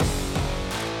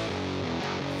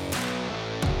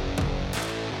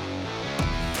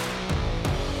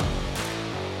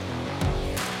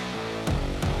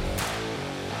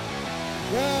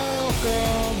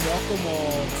welcome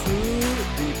all to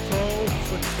the Pro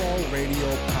Football Radio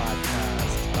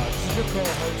Podcast. This is your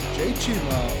co-host, Jay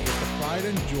Chima, with the pride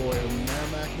and joy of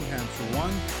Merrimack, New Hampshire.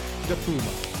 One, the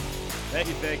Puma.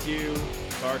 Thank you.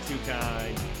 Far too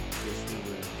kind. Wish we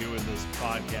were doing this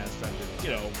podcast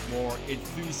under, more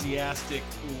enthusiastic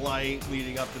light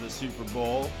leading up to the Super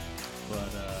Bowl.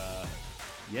 But,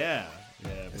 yeah.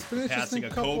 It's been an interesting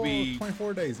couple, Kobe,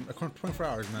 24 days, 24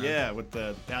 hours, man. Yeah, with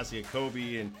the passing of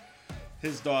Kobe and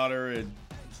his daughter and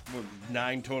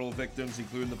 9 total victims,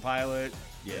 including the pilot.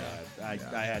 I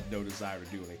had no desire to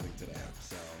do anything today.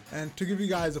 So. And to give you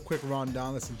guys a quick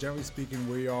rundown, listen, generally speaking,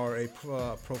 we are a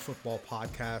pro football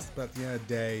podcast, but at the end of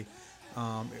the day,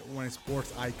 when a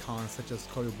sports icon such as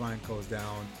Kobe Bryant goes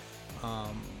down,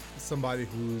 somebody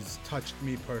who's touched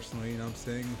me personally,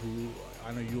 who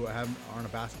I know you aren't a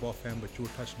basketball fan, but you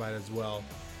were touched by it as well.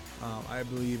 I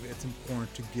believe it's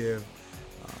important to give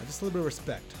just a little bit of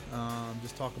respect.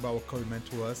 Just talk about what Kobe meant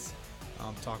to us.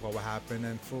 Talk about what happened.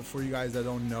 And for you guys that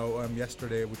don't know,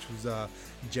 yesterday, which was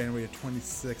January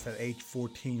 26th at age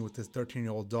 14 with his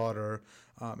 13-year-old daughter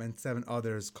and 7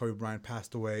 others, Kobe Bryant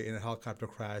passed away in a helicopter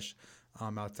crash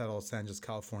outside Los Angeles,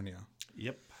 California.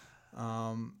 Yep.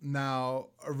 Now,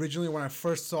 originally when I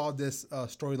first saw this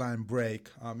storyline break,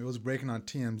 it was breaking on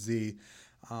TMZ,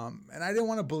 and I didn't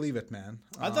want to believe it, man.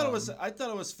 I thought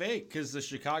it was fake because the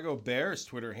Chicago Bears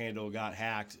Twitter handle got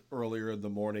hacked earlier in the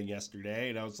morning yesterday,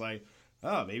 and I was like,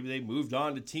 oh, maybe they moved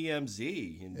on to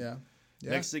TMZ. And yeah.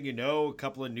 Next thing you know, a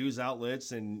couple of news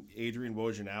outlets and Adrian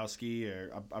Wojnarowski,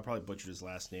 or I probably butchered his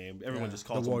last name. Everyone just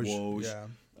calls him Woj.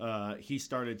 Yeah. He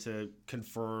started to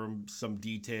confirm some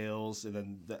details, and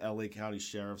then the LA County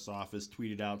Sheriff's Office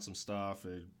tweeted out some stuff.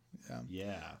 And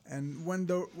And when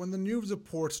the news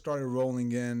reports started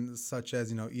rolling in, such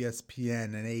as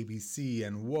ESPN and ABC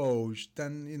and Woj,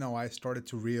 then I started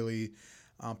to really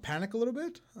panic a little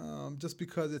bit, just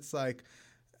because it's like,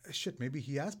 shit, maybe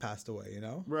he has passed away,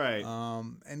 Right.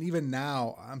 And even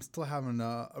now, I'm still having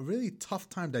a really tough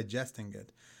time digesting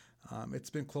it. It's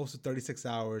been close to 36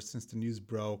 hours since the news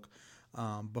broke.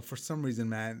 But for some reason,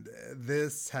 man,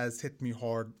 this has hit me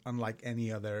hard, unlike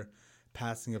any other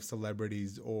passing of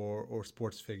celebrities or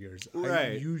sports figures.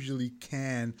 Right. I usually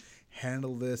can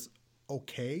handle this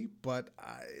okay, but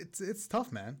it's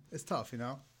tough, man. It's tough,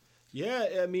 Yeah,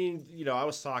 I mean, I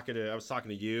was talking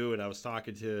to you, and I was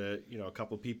talking to a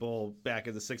couple of people back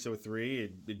in the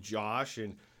 603, and Josh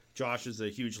is a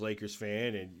huge Lakers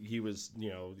fan, and he was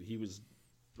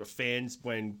a fan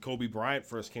when Kobe Bryant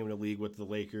first came in the league with the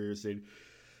Lakers, and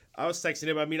I was texting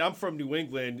him. I mean, I'm from New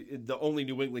England. The only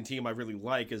New England team I really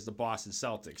like is the Boston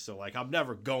Celtics. So I'm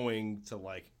never going to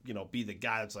be the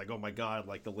guy that's like, oh my God,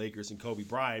 like the Lakers and Kobe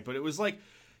Bryant. But it was I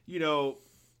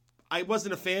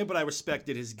wasn't a fan, but I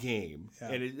respected his game.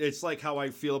 Yeah. And it's like how I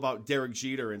feel about Derek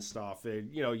Jeter and stuff.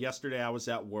 And, yesterday I was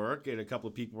at work and a couple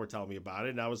of people were telling me about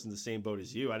it, and I was in the same boat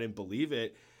as you. I didn't believe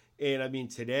it. And, I mean,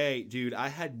 today, dude, I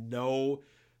had no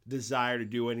desire to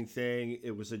do anything.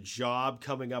 It was a job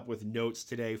coming up with notes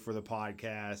today for the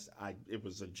podcast. It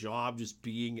was a job just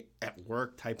being at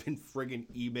work, typing friggin'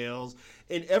 emails.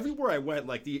 And everywhere I went,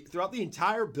 throughout the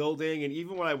entire building, and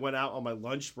even when I went out on my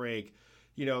lunch break,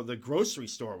 the grocery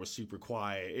store was super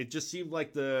quiet. It just seemed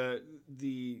like the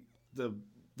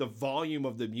volume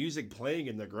of the music playing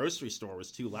in the grocery store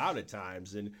was too loud at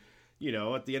times. And,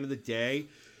 at the end of the day,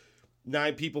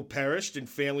 9 people perished and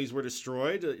families were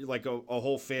destroyed. Like a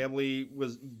whole family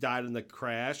died in the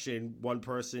crash, and one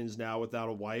person's now without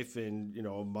a wife and,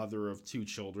 a mother of 2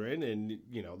 children. And,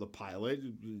 the pilot,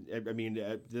 I mean,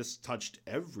 this touched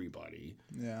everybody.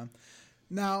 Yeah.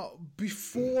 Now,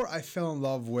 before I fell in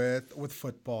love with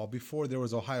football, before there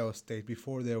was Ohio State,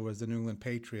 before there was the New England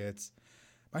Patriots,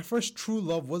 my first true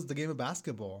love was the game of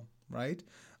basketball, right?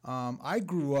 I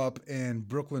grew up in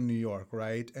Brooklyn, New York,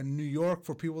 right? And New York,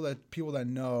 for people that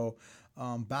know,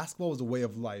 basketball was a way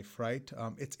of life, right?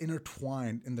 It's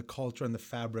intertwined in the culture and the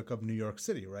fabric of New York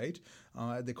City, right?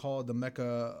 They call it the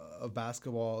Mecca of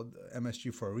basketball,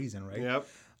 MSG, for a reason, right? Yep.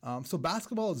 So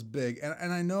basketball is big,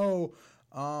 and I know.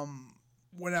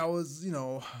 When I was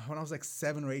like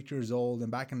 7 or 8 years old, and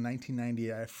back in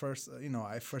 1990, I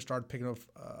first started picking up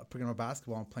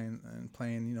basketball and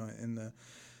playing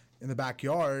in the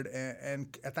backyard,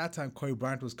 and at that time Kobe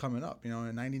Bryant was coming up. In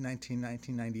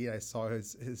 1998, I saw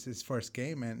his first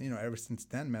game, and ever since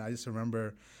then, man, I just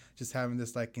remember just having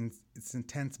this it's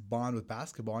intense bond with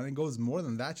basketball, and it goes more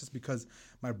than that, just because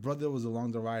my brother was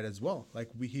along the ride as well.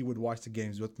 He would watch the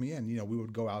games with me, and we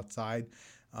would go outside.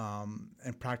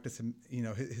 And practice him,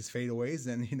 his fadeaways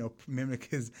and mimic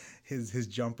his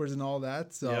jumpers and all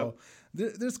that. So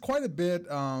there's quite a bit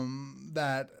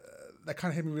that that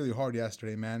kind of hit me really hard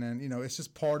yesterday, man. And it's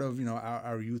just part of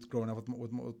our youth growing up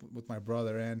with my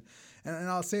brother. And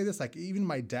I'll say this, like, even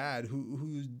my dad,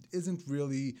 who isn't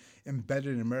really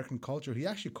embedded in American culture, he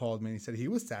actually called me and he said he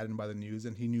was saddened by the news,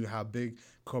 and he knew how big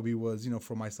Kobe was,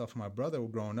 for myself and my brother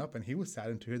growing up, and he was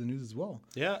saddened to hear the news as well.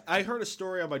 Yeah, I heard a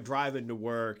story on my drive into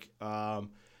work.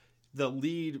 The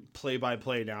lead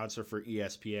play-by-play announcer for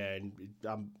ESPN,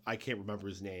 I can't remember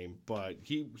his name, but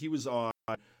he was on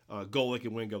Golick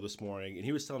and Wingo this morning, and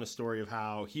he was telling a story of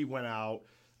how he went out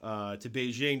to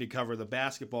Beijing to cover the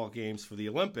basketball games for the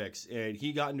Olympics, and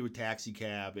he got into a taxi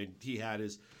cab, and he had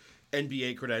his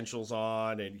NBA credentials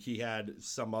on, and he had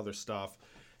some other stuff.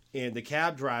 And the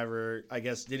cab driver, I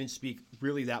guess, didn't speak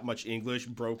really that much English,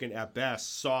 broken at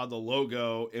best, saw the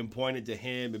logo and pointed to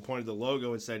him and pointed to the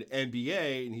logo and said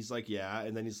NBA. And he's like, yeah.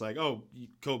 And then he's like, oh,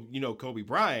 Kobe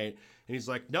Bryant. And he's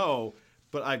like, no,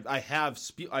 but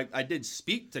I did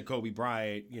speak to Kobe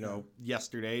Bryant,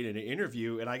 yesterday in an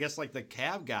interview. And I guess like the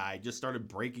cab guy just started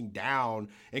breaking down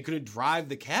and couldn't drive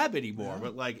the cab anymore. Yeah.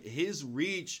 But like his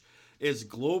reach is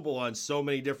global on so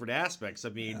many different aspects. I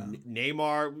mean,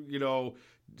 Neymar,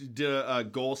 did a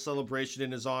goal celebration in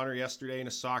his honor yesterday in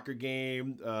a soccer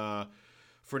game.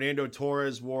 Fernando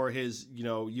Torres wore his,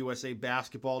 USA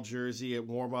basketball jersey at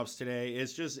warm-ups today.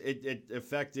 It's just, it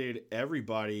affected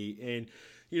everybody. And,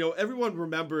 everyone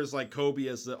remembers like Kobe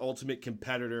as the ultimate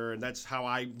competitor, and that's how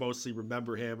I mostly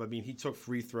remember him. I mean, he took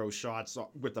free throw shots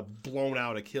with a blown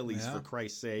out Achilles, for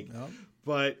Christ's sake. Yep.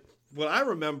 But what I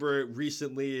remember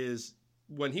recently is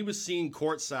when he was seen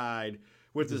courtside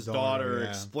with his daughter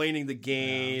explaining the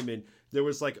game, and there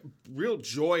was like real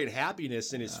joy and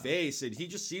happiness in his face, and he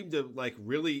just seemed to like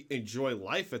really enjoy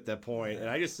life at that point. And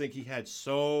I just think he had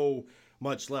so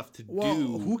much left to do.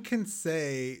 Who can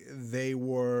say they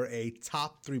were a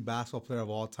top 3 basketball player of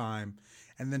all time,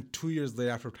 and then 2 years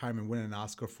later after retirement win an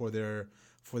Oscar for their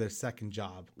second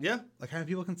job? Yeah. Like, how many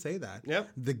people can say that? Yeah.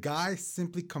 The guy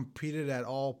simply competed at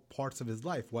all parts of his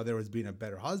life, whether it was being a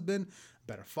better husband,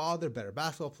 better father, better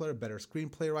basketball player, better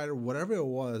screenplay writer, whatever it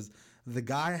was. The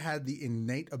guy had the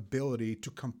innate ability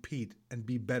to compete and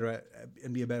be better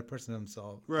and be a better person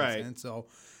himself. Right. And so,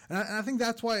 and I think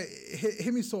that's why it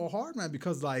hit me so hard, man,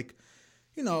 because like,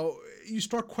 you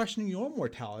start questioning your own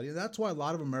mortality. And that's why a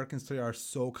lot of Americans today are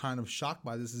so kind of shocked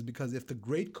by this, is because if the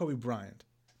great Kobe Bryant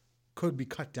could be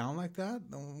cut down like that,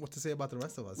 then what to say about the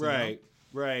rest of us? Right.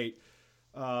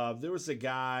 There was a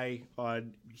guy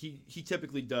on, he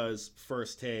typically does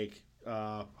First Take.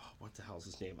 What the hell's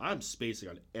his name? I'm spacing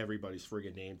on everybody's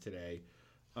friggin' name today.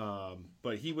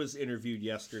 But he was interviewed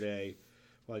yesterday.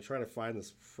 Well, I'm trying to find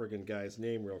this friggin' guy's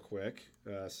name real quick.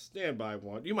 Stand by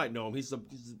one. You might know him. He's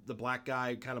the black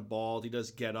guy, kind of bald. He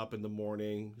does Get Up in the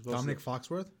morning. Dominic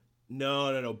Foxworth?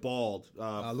 No, bald.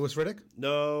 Louis Riddick?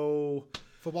 No.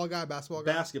 Football guy, basketball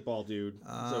guy? Basketball dude.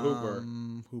 It's a Hooper.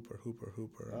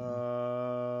 Hooper.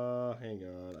 Hang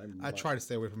on. I try to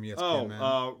stay away from ESPN,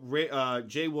 man.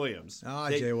 Jay Williams.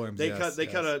 Jay Williams.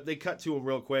 They cut to him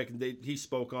real quick, and he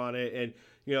spoke on it, and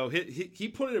he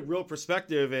put it in real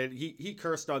perspective, and he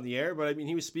cursed on the air, but I mean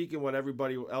he was speaking what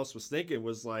everybody else was thinking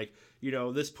was like,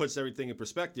 this puts everything in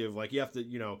perspective. Like you have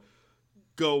to,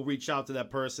 go reach out to that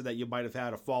person that you might have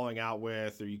had a falling out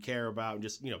with or you care about,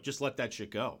 and just let that shit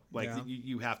go. Like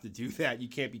you have to do that. You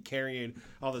can't be carrying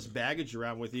all this baggage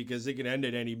around with you because it can end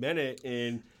at any minute.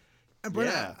 And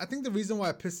Brett, I think the reason why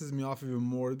it pisses me off even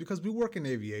more is because we work in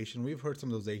aviation. We've heard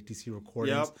some of those ATC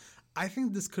recordings. Yep. I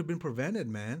think this could have been prevented,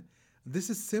 man.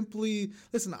 This is simply,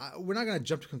 listen, we're not going to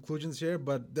jump to conclusions here,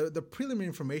 but the preliminary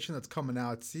information that's coming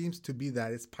out seems to be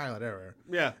that it's pilot error.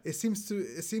 Yeah. It seems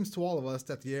to all of us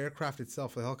that the aircraft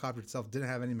itself, the helicopter itself, didn't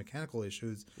have any mechanical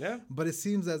issues. Yeah. But it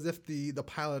seems as if the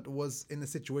pilot was in a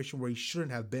situation where he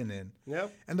shouldn't have been in. Yeah.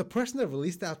 And the person that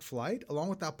released that flight, along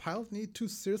with that pilot, need to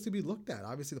seriously be looked at.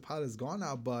 Obviously, the pilot is gone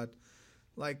now, but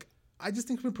like, I just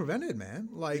think it's been prevented, man.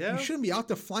 Like, you shouldn't be out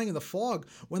there flying in the fog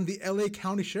when the LA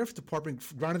County Sheriff's Department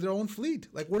grounded their own fleet.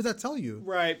 Like, what does that tell you?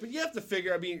 Right, but you have to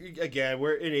figure, I mean, again,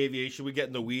 we're in aviation, we get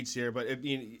in the weeds here, but I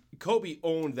mean, Kobe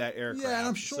owned that aircraft. Yeah, and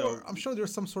I'm sure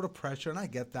there's some sort of pressure, and I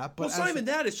get that. But it's not even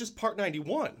that, it's just Part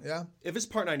 91. Yeah. If it's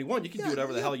Part 91, you can do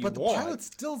whatever the hell you want. But the pilot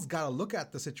still's got to look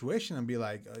at the situation and be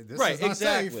like, this right, is not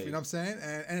exactly. safe, you know what I'm saying?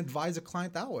 And advise a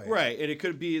client that way. Right, and it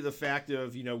could be the fact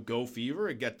of, go fever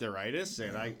and get theiritis,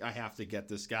 and I have to get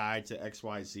this guy to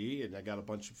XYZ, and I got a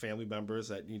bunch of family members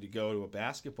that need to go to a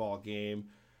basketball game.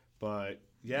 But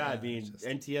I mean,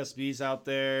 NTSB's out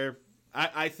there.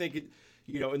 I think it,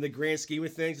 in the grand scheme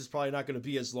of things, it's probably not going to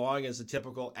be as long as a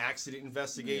typical accident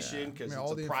investigation because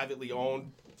it's a privately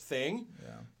owned thing.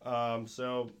 Yeah.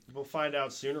 So we'll find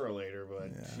out sooner or later,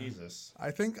 but Jesus.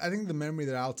 I think the memory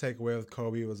that I'll take away with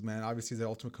Kobe was, man, obviously he's the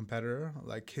ultimate competitor.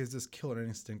 Like his just killer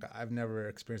instinct. I've never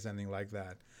experienced anything like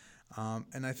that.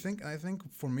 And I think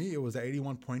for me it was an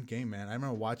 81-point game, man. I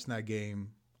remember watching that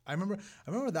game. I remember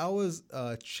that was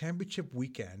a championship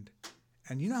weekend.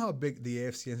 And you know how big the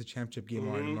AFC is a championship game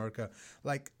are in America.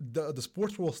 Like the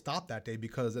sports world stopped that day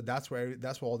because that's where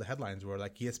all the headlines were.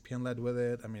 Like ESPN led with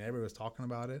it. I mean, everybody was talking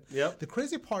about it. Yep. The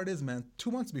crazy part is, man,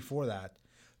 2 months before his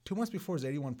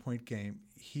 81-point game,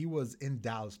 he was in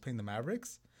Dallas playing the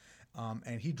Mavericks,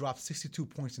 and he dropped 62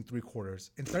 points in 3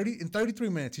 quarters. In 33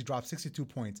 minutes, he dropped 62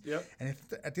 points. Yep. And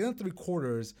at the end of 3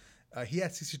 quarters, he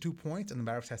had 62 points and the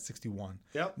Mavericks had 61.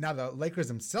 Yep. Now the Lakers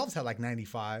themselves had like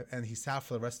 95, and he sat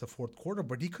for the rest of the 4th quarter,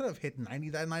 but he could have hit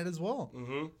 90 that night as well.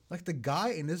 Mm-hmm. Like the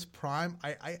guy in his prime,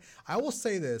 I will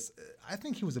say this: I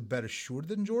think he was a better shooter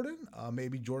than Jordan.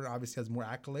 Maybe Jordan obviously has more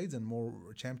accolades and more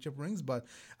championship rings, but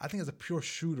I think as a pure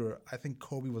shooter, I think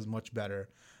Kobe was much better.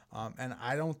 And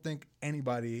I don't think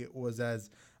anybody was as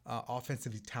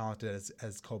offensively talented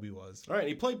as Kobe was. All right,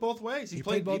 he played both ways. He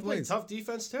played tough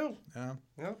defense too.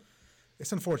 Yeah.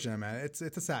 It's unfortunate, man. It's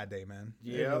a sad day, man.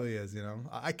 Yeah. It really is,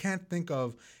 I can't think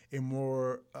of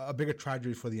a bigger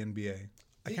tragedy for the NBA.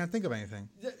 I can't think of anything.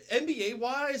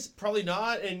 NBA-wise, probably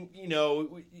not. And,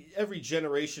 every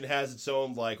generation has its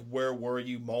own, like, where were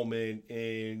you moment.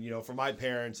 And, for my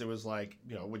parents, it was like,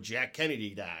 when Jack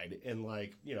Kennedy died. And,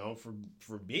 like,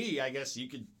 for me, I guess you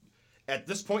could, at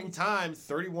this point in time,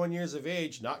 31 years of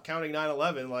age, not counting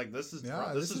 9/11, like, this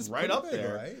is right up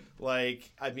there. Right?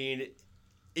 Like, I mean,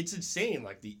 it's insane,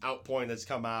 like the outpouring that's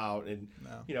come out, and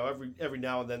every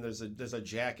now and then there's a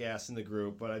jackass in the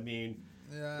group, but I mean,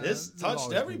 this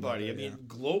touched everybody. I mean,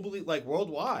 globally, like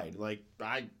worldwide, like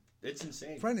it's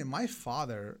insane. Brandon, my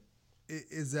father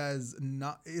is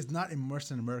not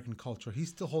immersed in American culture. He's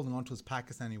still holding on to his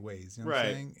Pakistani ways. You know what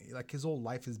I'm saying? Like his whole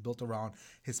life is built around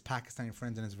his Pakistani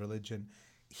friends and his religion.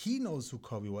 He knows who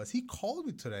Kobe was. He called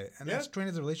me today, and as strange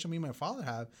as the relationship me and my father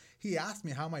have, he asked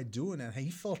me how am I doing, and he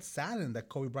felt saddened that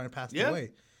Kobe Bryant passed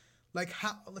away. Like,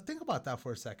 think about that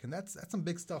for a second. That's some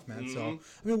big stuff, man. So,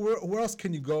 I mean, where else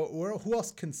can you go? Who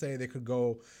else can say they could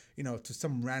go, to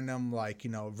some random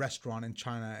restaurant in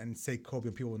China and say Kobe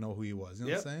and people will know who he was? You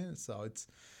know what I'm saying? So it's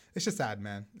just sad,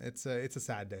 man. It's a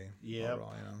sad day. Yeah.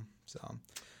 So,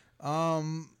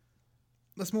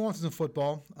 let's move on to some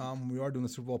football. We are doing the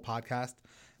Super Bowl podcast.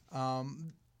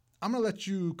 I'm gonna let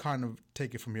you kind of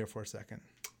take it from here for a second.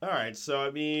 All right. So I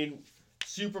mean,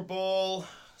 Super Bowl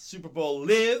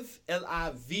live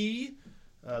LIV.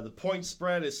 The point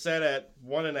spread is set at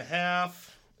 1.5,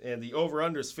 and the over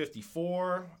under is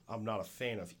 54. I'm not a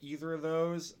fan of either of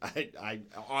those. I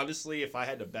honestly, if I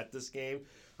had to bet this game,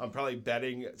 I'm probably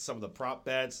betting some of the prop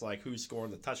bets, like who's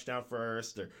scoring the touchdown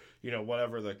first, or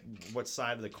what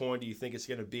side of the coin do you think it's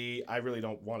going to be. I really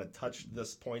don't want to touch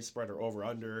this point spread or over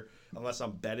under unless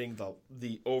I'm betting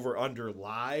the over under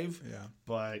live. Yeah.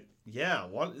 But yeah,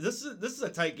 this is a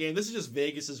tight game. This is just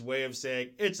Vegas's way of saying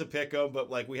it's a pick 'em,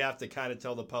 but like we have to kind of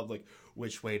tell the public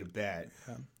which way to bet.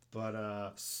 Yeah.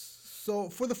 But so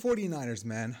for the 49ers,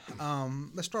 man,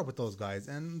 let's start with those guys.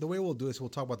 And the way we'll do this, we'll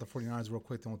talk about the 49ers real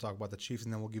quick, then we'll talk about the Chiefs,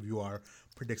 and then we'll give you our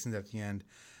predictions at the end.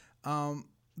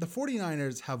 The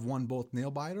 49ers have won both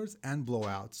nail-biters and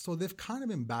blowouts, so they've kind of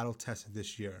been battle-tested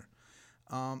this year.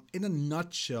 In a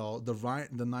nutshell,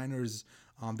 the Niners,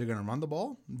 they're going to run the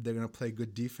ball, they're going to play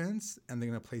good defense, and they're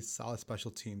going to play solid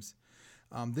special teams.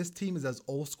 This team is as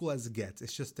old school as it gets.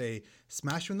 It's just a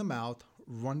smash you in the mouth,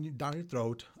 run you down your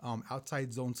throat,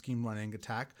 outside zone scheme running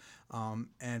attack,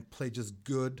 and play just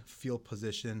good field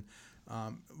position,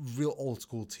 real old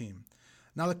school team.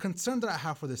 Now, the concern that I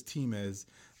have for this team is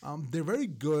they're very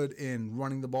good in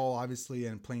running the ball, obviously,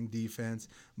 and playing defense.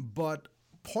 But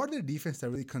part of the defense that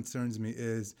really concerns me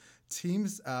is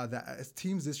teams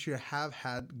this year have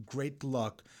had great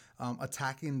luck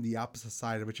attacking the opposite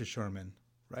side of Richard Sherman,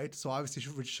 right? So obviously,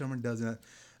 Richard Sherman doesn't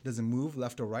move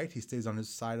left or right. He stays on his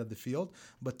side of the field.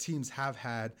 But teams have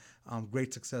had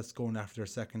great success going after their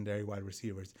secondary wide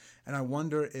receivers. And I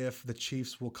wonder if the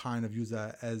Chiefs will kind of use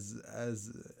that as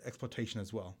exploitation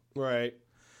as well. Right.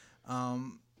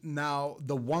 Now,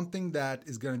 the one thing that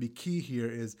is going to be key here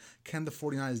is, can the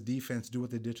 49ers defense do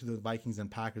what they did to the Vikings and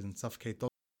Packers and suffocate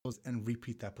those and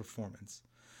repeat that performance?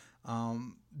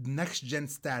 Next-gen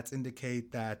stats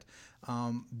indicate that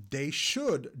they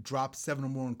should drop 7 or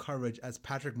more in coverage as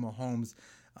Patrick Mahomes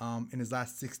In his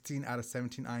last 16 out of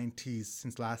 17 INTs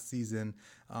since last season,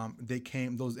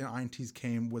 those INTs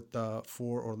came with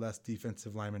 4 or less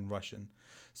defensive linemen rushing.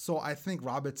 So I think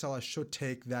Robert Saleh should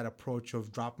take that approach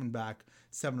of dropping back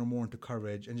 7 or more into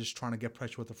coverage and just trying to get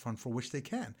pressure with the front four, which they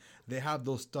can. They have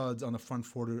those studs on the front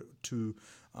four to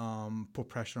put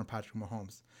pressure on Patrick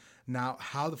Mahomes. Now,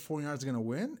 how the 49ers are going to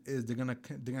win is they're gonna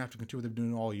have to continue what they're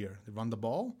doing all year. They run the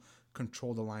ball,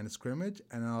 control the line of scrimmage,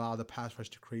 and allow the pass rush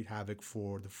to create havoc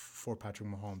for Patrick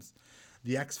Mahomes.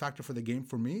 The X factor for the game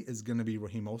for me is going to be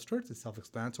Raheem Mostert. It's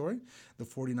self-explanatory. The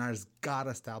 49ers got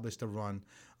to establish the run.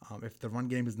 If the run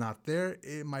game is not there,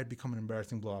 it might become an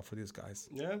embarrassing blowout for these guys.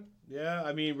 Yeah.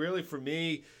 I mean, really, for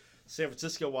me, San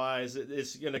Francisco-wise,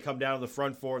 it's going to come down to the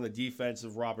front four and the defense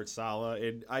of Robert Saleh.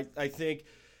 And I think,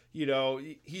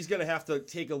 he's going to have to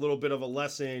take a little bit of a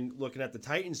lesson looking at the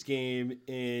Titans game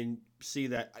and see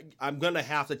that I'm going to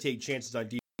have to take chances on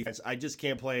defense. I just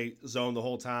can't play zone the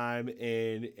whole time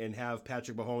and have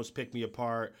Patrick Mahomes pick me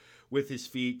apart with his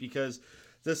feet, because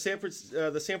the San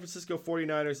Francisco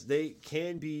 49ers, they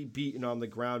can be beaten on the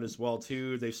ground as well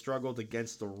too. They've struggled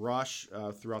against the rush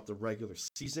throughout the regular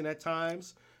season at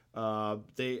times. They're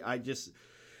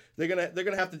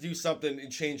gonna have to do something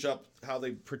and change up how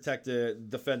they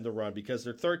defend the run, because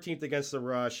they're 13th against the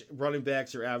rush. Running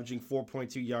backs are averaging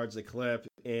 4.2 yards a clip,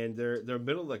 and they're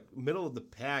middle of the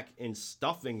pack in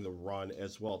stuffing the run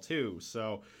as well too.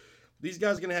 So these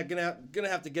guys are gonna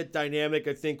have to get dynamic.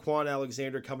 I think Quan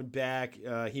Alexander coming back.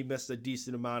 He missed a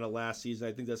decent amount of last season.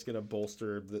 I think that's gonna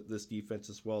bolster this defense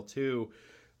as well too.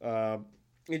 And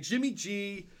Jimmy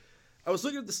G, I was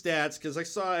looking at the stats because I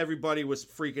saw everybody was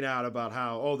freaking out about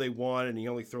how, they won and he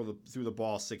only threw the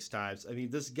ball 6 times. I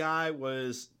mean, this guy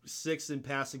was 6th in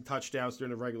passing touchdowns during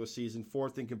the regular season,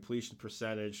 4th in completion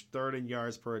percentage, 3rd in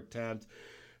yards per attempt,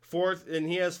 4th, and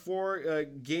he has 4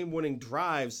 game-winning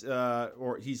drives,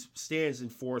 or he stands in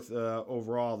 4th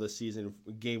overall this season,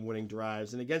 game-winning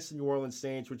drives. And against the New Orleans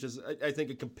Saints, which is, I think,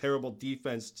 a comparable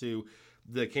defense to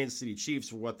the Kansas City Chiefs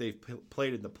for what they've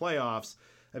played in the playoffs,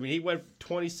 I mean, he went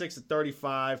 26 to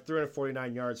 35,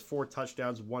 349 yards, 4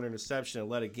 touchdowns, 1 interception, and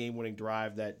led a game-winning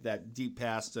drive, that deep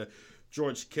pass to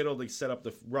George Kittle to set up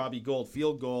the Robbie Gould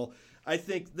field goal. I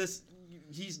think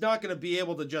he's not going to be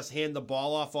able to just hand the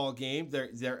ball off all game.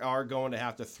 They are going to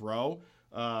have to throw.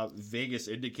 Vegas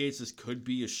indicates this could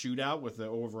be a shootout with an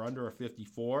over-under of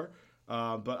 54.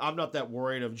 But I'm not that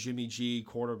worried of Jimmy G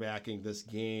quarterbacking this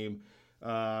game.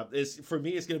 For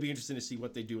me, it's going to be interesting to see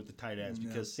what they do with the tight ends,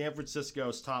 because San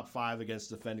Francisco's top 5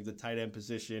 against defending the tight end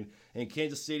position, and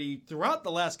Kansas City, throughout the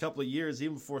last couple of years,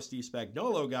 even before Steve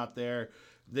Spagnuolo got there,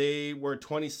 they were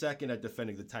 22nd at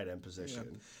defending the tight end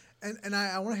position. Yeah. And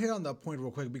I want to hit on that point real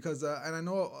quick, because and I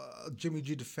know Jimmy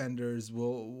G defenders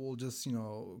will just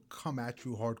come at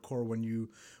you hardcore when you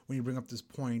bring up this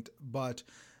point, but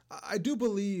I do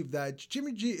believe that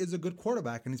Jimmy G is a good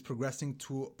quarterback, and he's progressing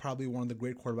to probably one of the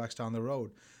great quarterbacks down the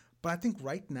road. But I think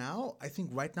right now,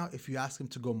 if you ask him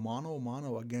to go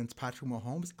mano-a-mano against Patrick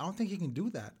Mahomes, I don't think he can do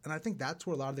that. And I think that's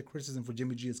where a lot of the criticism for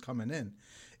Jimmy G is coming in.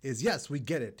 Is, yes, we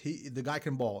get it. The guy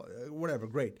can ball, whatever,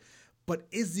 great. But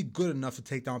is he good enough to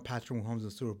take down Patrick Mahomes in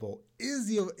the Super Bowl? Is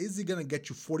he going to get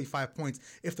you 45 points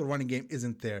if the running game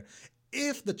isn't there?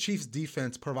 If the Chiefs'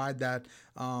 defense provide that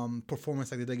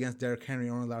performance like they did against Derrick Henry,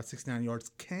 only allowed 69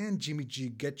 yards, can Jimmy G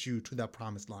get you to that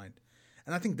promised line?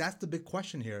 And I think that's the big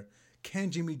question here. Can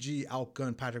Jimmy G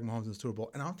outgun Patrick Mahomes in the Super Bowl?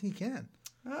 And I don't think he can.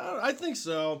 I think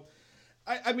so.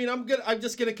 I mean, I'm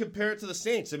just gonna compare it to the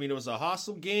Saints. I mean, it was a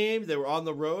hostile game. They were on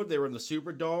the road. They were in the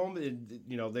Superdome. And,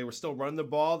 they were still running the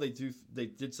ball. They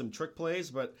did some trick plays,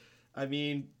 but I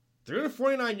mean,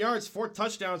 349 yards, 4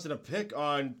 touchdowns, and a pick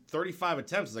on 35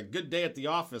 attempts is a good day at the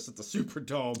office at the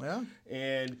Superdome. Yeah.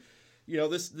 And,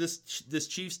 this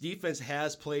Chiefs defense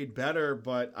has played better,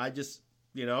 but I just,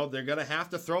 they're going to have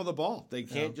to throw the ball. They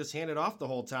can't just hand it off the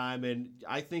whole time. And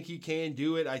I think he can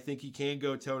do it. I think he can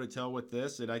go toe-to-toe with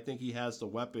this, and I think he has the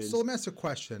weapons. So let me ask you a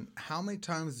question. How many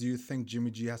times do you think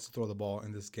Jimmy G has to throw the ball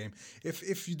in this game?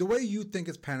 If the way you think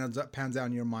it pans out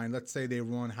in your mind, let's say they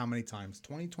run how many times?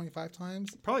 20, 25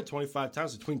 times? Probably 25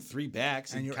 times between 3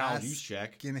 backs and Kyle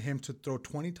Juszczyk. Getting him to throw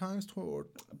 20 times?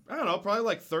 I don't know, probably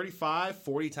like 35,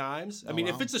 40 times. I mean,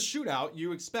 if it's a shootout,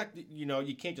 you expect,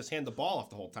 you can't just hand the ball off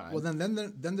the whole time. Well,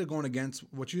 then they're going against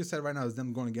what you just said right now is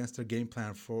them going against their game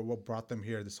plan for what brought them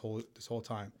here this whole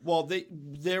time. Well,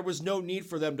 there was no need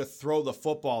for them to throw the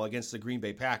football against the Green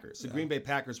Bay Packers. The Green Bay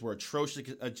Packers were atrocious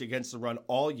against the run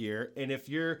all year, and if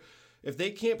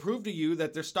they can't prove to you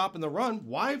that they're stopping the run,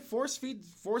 why force throwing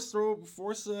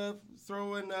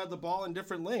the ball in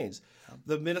different lanes?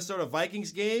 The Minnesota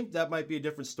Vikings game, that might be a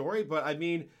different story, but I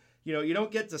mean, You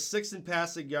don't get to 6th in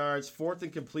passing yards, 4th in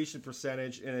completion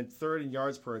percentage, and then 3rd in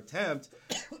yards per attempt,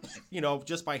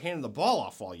 just by handing the ball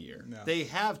off all year. Yeah. They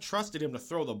have trusted him to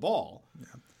throw the ball.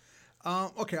 Yeah.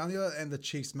 Okay, on the other end, the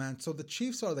Chiefs, man. So the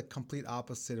Chiefs are the complete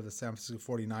opposite of the San Francisco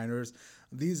 49ers.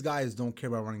 These guys don't care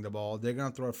about running the ball. They're going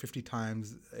to throw it 50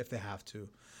 times if they have to.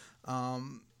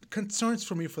 Concerns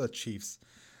for me for the Chiefs.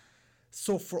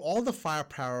 So for all the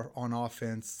firepower on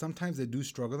offense, sometimes they do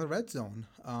struggle in the red zone.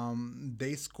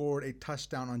 They scored a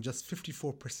touchdown on just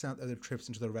 54% of their trips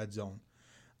into the red zone,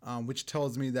 which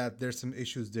tells me that there's some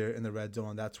issues there in the red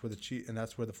zone. That's where the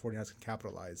 49ers can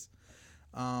capitalize.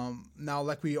 Now,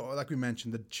 like we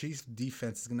mentioned, the Chiefs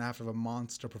defense is going to have a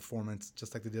monster performance,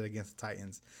 just like they did against the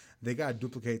Titans. They got to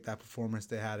duplicate that performance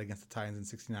they had against the Titans in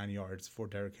 69 yards for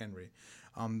Derrick Henry.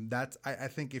 I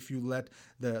think if you let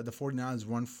the 49ers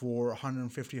run for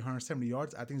 150, 170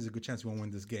 yards, I think there's a good chance you won't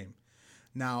win this game.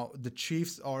 Now, the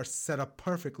Chiefs are set up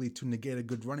perfectly to negate a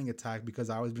good running attack because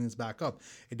I always bring this back up.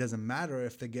 It doesn't matter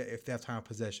if they have time of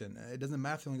possession. It doesn't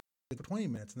matter if they only for 20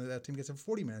 minutes and that team gets it for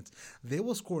 40 minutes. They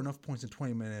will score enough points in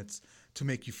 20 minutes to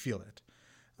make you feel it.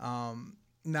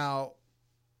 Now,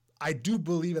 I do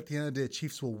believe at the end of the day, the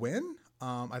Chiefs will win.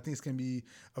 I think it's going to be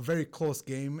a very close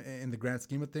game in the grand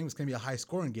scheme of things. It's going to be a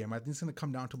high-scoring game. I think it's going to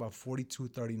come down to about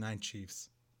 42-39 Chiefs.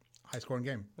 High-scoring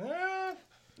game.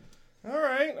 All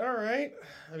right.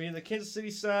 I mean, the Kansas City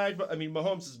side,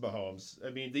 Mahomes is Mahomes. I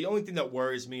mean, the only thing that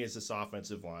worries me is this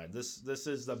offensive line. This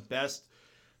is the best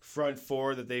front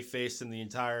four that they faced in the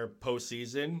entire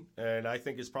postseason, and I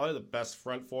think it's probably the best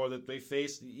front four that they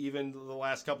faced even the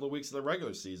last couple of weeks of the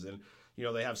regular season.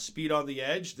 They have speed on the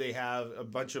edge. They have a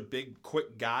bunch of big,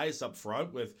 quick guys up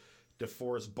front with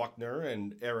DeForest Buckner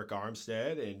and Eric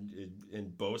Armstead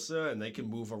and Bosa, and they can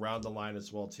move around the line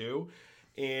as well, too.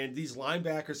 And these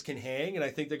linebackers can hang, and I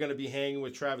think they're going to be hanging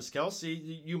with Travis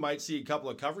Kelce. You might see a couple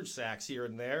of coverage sacks here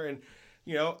and there, and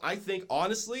I think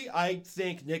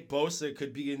Nick Bosa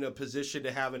could be in a position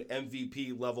to have an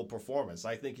MVP level performance.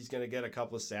 I think he's going to get a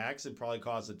couple of sacks and probably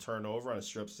cause a turnover on a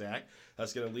strip sack.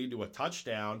 That's going to lead to a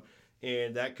touchdown,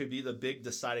 and that could be the big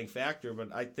deciding factor.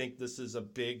 But I think this is a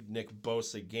big Nick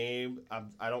Bosa game.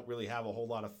 I don't really have a whole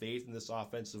lot of faith in this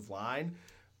offensive line.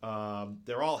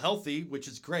 They're all healthy, which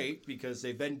is great because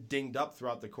they've been dinged up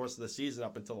throughout the course of the season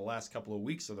up until the last couple of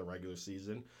weeks of the regular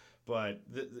season. But,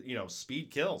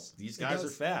 speed kills. These guys are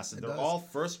fast. And they're all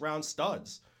first-round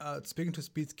studs. Speaking to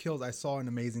speed kills, I saw an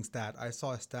amazing stat. I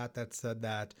saw a stat that said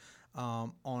that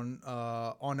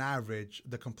on average,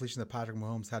 the completion that Patrick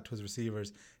Mahomes had to his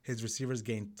receivers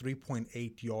gained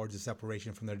 3.8 yards of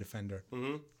separation from their defender.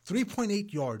 Mm-hmm.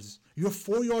 3.8 yards. You're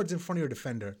 4 yards in front of your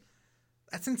defender.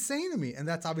 That's insane to me. And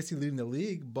that's obviously leading the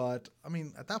league. But,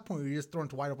 at that point, you're just throwing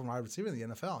to wide open wide receiver in the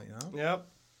NFL, Yep.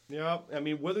 Yeah,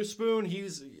 Witherspoon,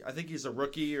 I think he's a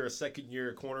rookie or a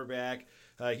second-year cornerback.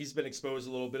 He's been exposed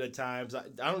a little bit at times. I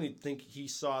don't even think he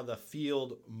saw the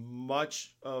field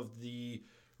much of the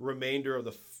remainder of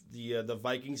the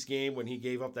Vikings game when he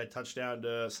gave up that touchdown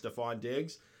to Stephon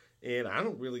Diggs. And I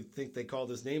don't really think they called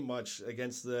his name much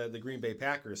against the Green Bay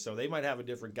Packers. So they might have a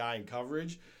different guy in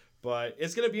coverage. But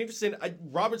it's going to be interesting.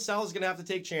 Robert Saleh is going to have to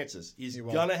take chances. He's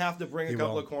going to have to bring a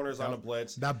couple of corners on a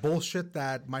blitz. That bullshit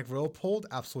that Mike Vrabel pulled,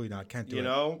 absolutely not. Can't do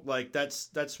it.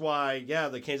 That's why,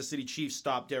 the Kansas City Chiefs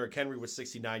stopped Derrick Henry with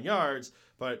 69 yards.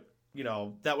 But,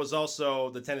 that was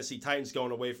also the Tennessee Titans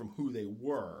going away from who they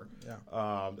were. Yeah.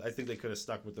 I think they could have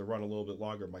stuck with the run a little bit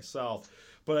longer myself.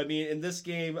 But, in this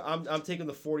game, I'm taking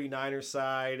the 49ers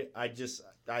side.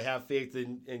 I have faith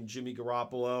in Jimmy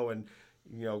Garoppolo and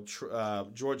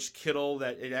George Kittle,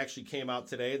 that it actually came out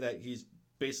today that he's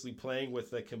basically playing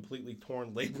with a completely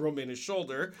torn labrum in his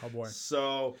shoulder. Oh, boy.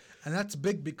 So, and that's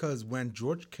big because when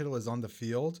George Kittle is on the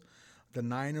field, the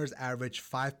Niners average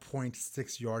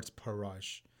 5.6 yards per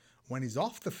rush. When he's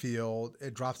off the field,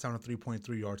 it drops down to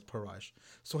 3.3 yards per rush.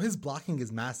 So his blocking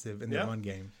is massive in the run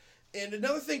game. And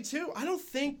another thing, too, I don't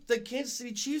think the Kansas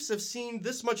City Chiefs have seen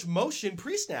this much motion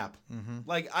pre-snap. Mm-hmm.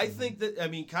 I think that,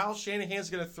 Kyle Shanahan's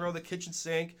going to throw the kitchen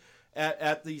sink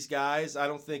at these guys. I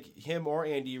don't think him or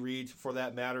Andy Reid, for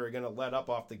that matter, are going to let up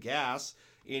off the gas.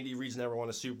 Andy Reid's never won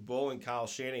a Super Bowl, and Kyle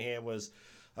Shanahan was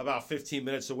about 15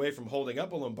 minutes away from holding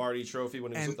up a Lombardi trophy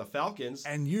when he was with the Falcons.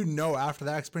 And after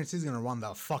that experience, he's going to run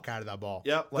the fuck out of that ball.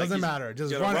 Yep. Doesn't matter.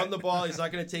 Just run the ball. He's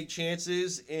not going to take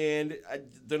chances, and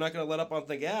they're not going to let up on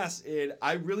the gas. And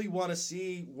I really want to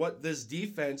see what this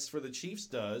defense for the Chiefs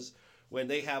does when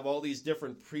they have all these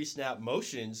different pre-snap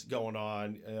motions going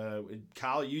on.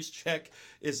 Kyle Juszczyk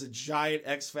is a giant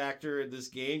X factor in this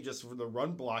game just from the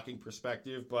run blocking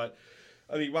perspective. But,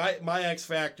 my X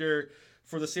factor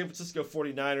for the San Francisco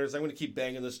 49ers, I'm going to keep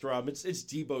banging this drum. It's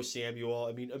Deebo Samuel.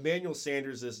 I mean, Emmanuel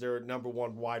Sanders is their number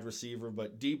one wide receiver,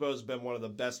 but Deebo's been one of the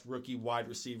best rookie wide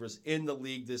receivers in the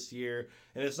league this year.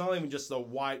 And it's not even just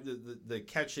the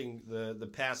catching the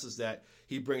passes that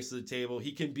he brings to the table.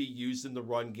 He can be used in the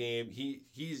run game. He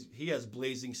has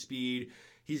blazing speed.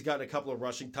 He's gotten a couple of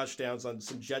rushing touchdowns on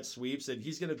some jet sweeps, and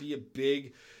he's going to be a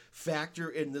big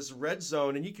factor in this red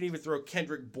zone. And you can even throw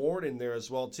Kendrick Bourne in there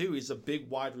as well too. He's a big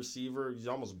wide receiver. He's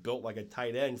almost built like a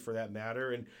tight end for that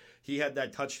matter, and he had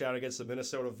that touchdown against the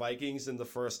Minnesota Vikings in the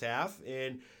first half,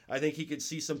 and I think he could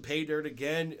see some pay dirt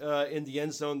again in the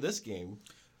end zone this game.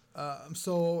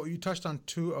 So you touched on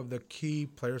two of the key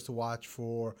players to watch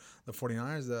for the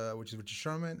 49ers, which is Richard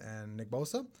Sherman and Nick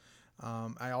Bosa.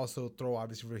 I also throw,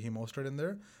 obviously, Raheem Mostert in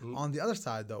there. Mm-hmm. On the other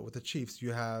side, though, with the Chiefs,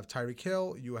 you have Tyreek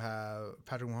Hill, you have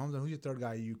Patrick Mahomes, and who's your third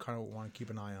guy you kind of want to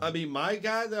keep an eye on? I mean, my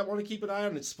guy that I want to keep an eye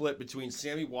on is split between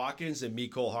Sammy Watkins and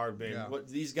Mecole Hardman. Yeah.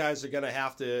 These guys are going to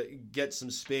have to get some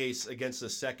space against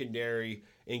the secondary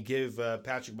and give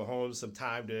Patrick Mahomes some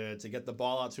time to get the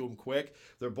ball out to him quick.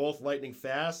 They're both lightning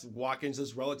fast. Watkins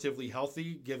is relatively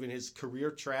healthy, given his career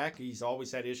track. He's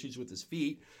always had issues with his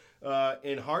feet.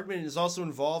 And Hardman is also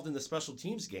involved in the special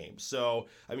teams game. So,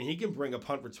 I mean, he can bring a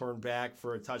punt return back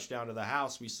for a touchdown to the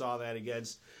house. We saw that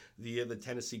against the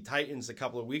Tennessee Titans a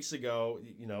couple of weeks ago.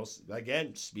 You know,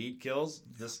 again, speed kills.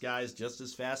 This guy's just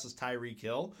as fast as Tyreek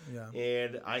Hill. Yeah.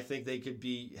 And I think they could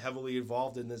be heavily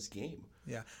involved in this game.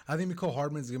 Yeah, I think Mecole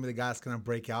Hardman is going to be the guy that's going to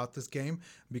break out this game,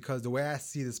 because the way I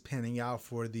see this panning out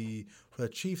for the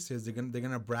Chiefs is they're going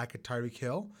to bracket Tyreek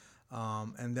Hill.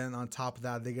 And then on top of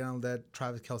that, they're going to let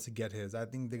Travis Kelce get his. I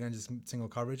think they're going to just single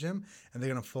coverage him, and they're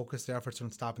going to focus their efforts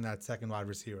on stopping that second wide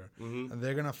receiver. Mm-hmm. And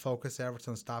they're going to focus their efforts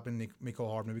on stopping Mecole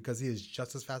Hardman, because he is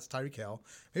just as fast as Tyreek Hill.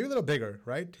 Maybe a little bigger,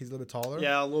 right? He's a little bit taller.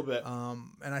 Yeah, a little bit.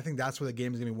 And I think that's where the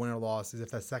game is going to be win or loss, is if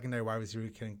that secondary wide receiver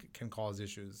can cause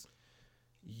issues.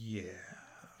 Yeah.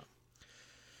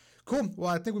 Cool. Well,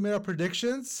 I think we made our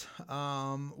predictions. What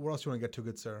else do you want to get to,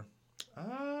 good sir?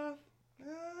 I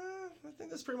think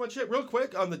that's pretty much it. Real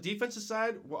quick, on the defensive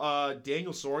side,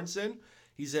 Daniel Sorensen,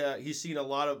 he's seen a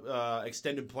lot of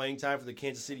extended playing time for the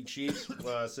Kansas City Chiefs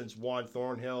since Juan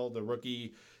Thornhill, the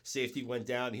rookie safety, went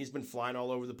down. He's been flying all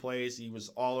over the place. He was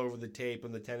all over the tape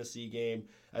in the Tennessee game.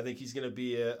 I think he's going to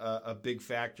be a big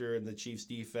factor in the Chiefs'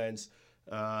 defense,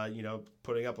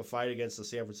 putting up a fight against the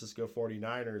San Francisco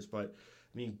 49ers. But,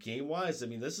 I mean, game-wise, I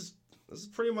mean, this is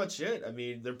pretty much it. I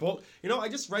mean, they're both – I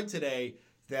just read today –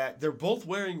 that they're both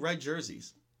wearing red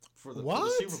jerseys for the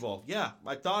Super Bowl. Yeah,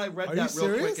 I thought I read that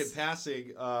real quick in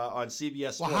passing on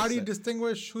CBS Sports. Well, how do you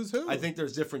distinguish who's who? I think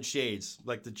there's different shades.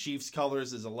 Like the Chiefs'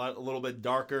 colors is a little bit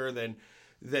darker than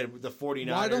the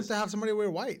 49ers. Why don't they have somebody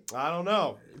wear white? I don't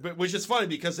know, but which is funny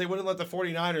because they wouldn't let the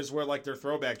 49ers wear like their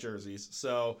throwback jerseys.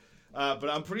 So, but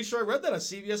I'm pretty sure I read that on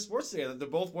CBS Sports today that they're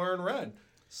both wearing red.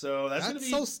 So that's gonna be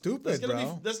so stupid,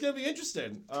 that's gonna be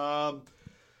interesting. But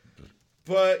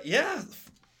yeah.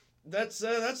 That's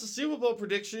the Super Bowl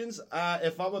predictions.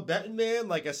 If I'm a betting man,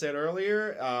 like I said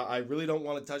earlier, I really don't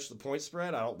want to touch the point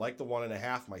spread. I don't like the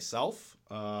 1.5 myself.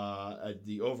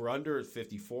 The over-under is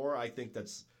 54. I think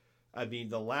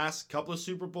the last couple of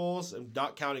Super Bowls, I'm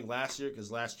not counting last year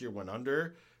because last year went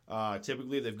under.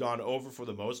 Typically, they've gone over for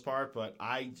the most part, but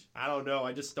I don't know.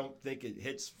 I just don't think it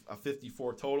hits a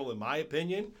 54 total, in my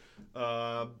opinion.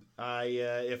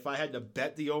 If I had to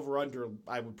bet the over/under,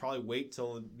 I would probably wait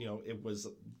till it was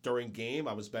during game.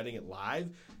 I was betting it live,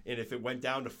 and if it went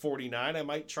down to 49, I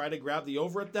might try to grab the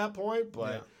over at that point.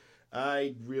 But yeah.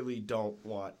 I really don't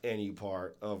want any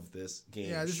part of this game.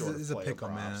 Yeah, this is a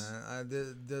pick'em, man.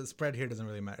 The spread here doesn't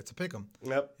really matter. It's a pick'em. Yep. You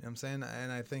know what I'm saying?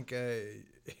 And I think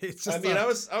it's just. I mean, I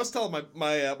was telling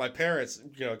my parents,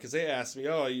 because they asked me,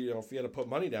 if you had to put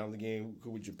money down on the game, who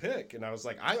would you pick? And I was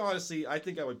like, I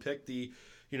think I would pick the,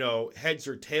 heads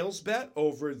or tails bet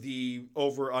over the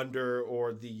over under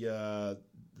or the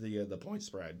point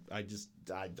spread. I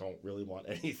don't really want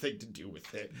anything to do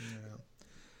with it. Yeah.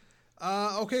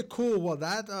 Okay, cool. Well,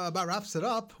 that about wraps it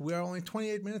up. We are only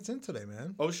 28 minutes in today,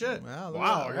 man. Oh, shit.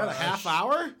 Wow, I got a half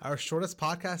hour? Our shortest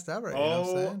podcast ever. Oh, you know what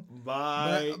I'm saying?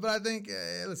 Bye. But I think,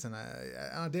 listen,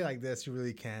 on a day like this, you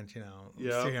really can't, sit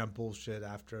here and bullshit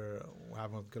after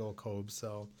having a good old Kobe.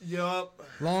 So, yep.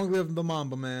 Long live the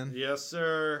Mamba, man. Yes,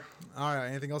 sir. All right.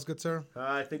 Anything else good, sir?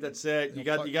 I think that's it. You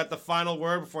got the final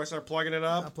word before I start plugging it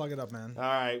up? I'll plug it up, man. All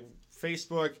right.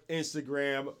 Facebook,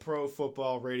 Instagram, Pro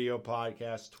Football Radio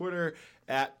Podcast, Twitter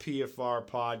at PFR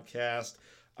Podcast.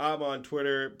 I'm on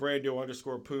Twitter,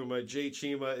 Brando_Puma. Jay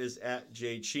Chima is at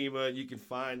Jay Chima. You can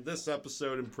find this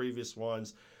episode and previous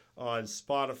ones on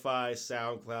Spotify,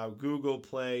 SoundCloud, Google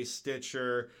Play,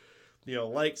 Stitcher,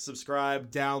 like,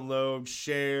 subscribe, download,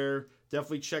 share.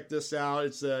 Definitely check this out.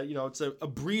 It's it's an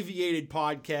abbreviated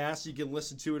podcast. You can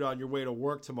listen to it on your way to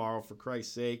work tomorrow, for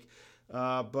Christ's sake.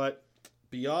 But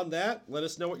beyond that, let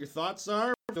us know what your thoughts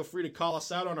are. Feel free to call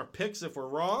us out on our picks if we're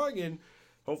wrong, and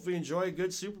hopefully enjoy a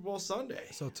good Super Bowl Sunday.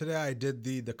 So today I did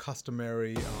the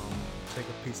customary take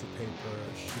a piece of paper,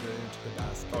 shoot it into the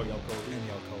basket. Oh, yell Kobe. And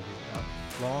yell Kobe. Yep.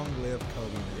 Long live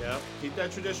Kobe. Man. Yep. Keep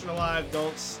that tradition alive.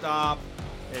 Don't stop.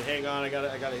 And hang on, I gotta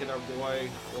hit our boy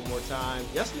one more time.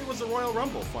 Yesterday was the Royal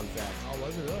Rumble, fun fact. Oh,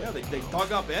 was it really? Yeah, they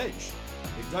dug up Edge.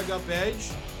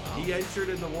 Wow. He entered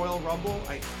in the Royal Rumble.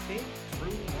 I think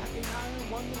Drew McIntyre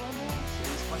won the Rumble. So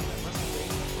he's fighting at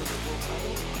WrestleMania for the world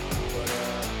title. But,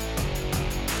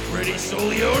 Freddie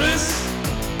Soliotis,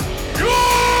 you're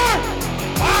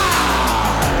fired!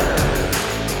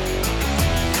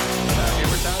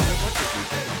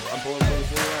 I'm pulling for the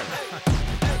full run.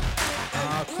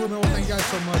 Cool, man. Well, thank you guys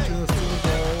so much for the Super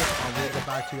Bowl. We'll get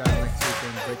back to you guys next week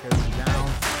and break everything down.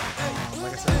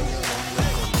 Like I said earlier, long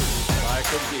live Kobe. Bye,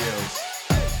 Coach Dios.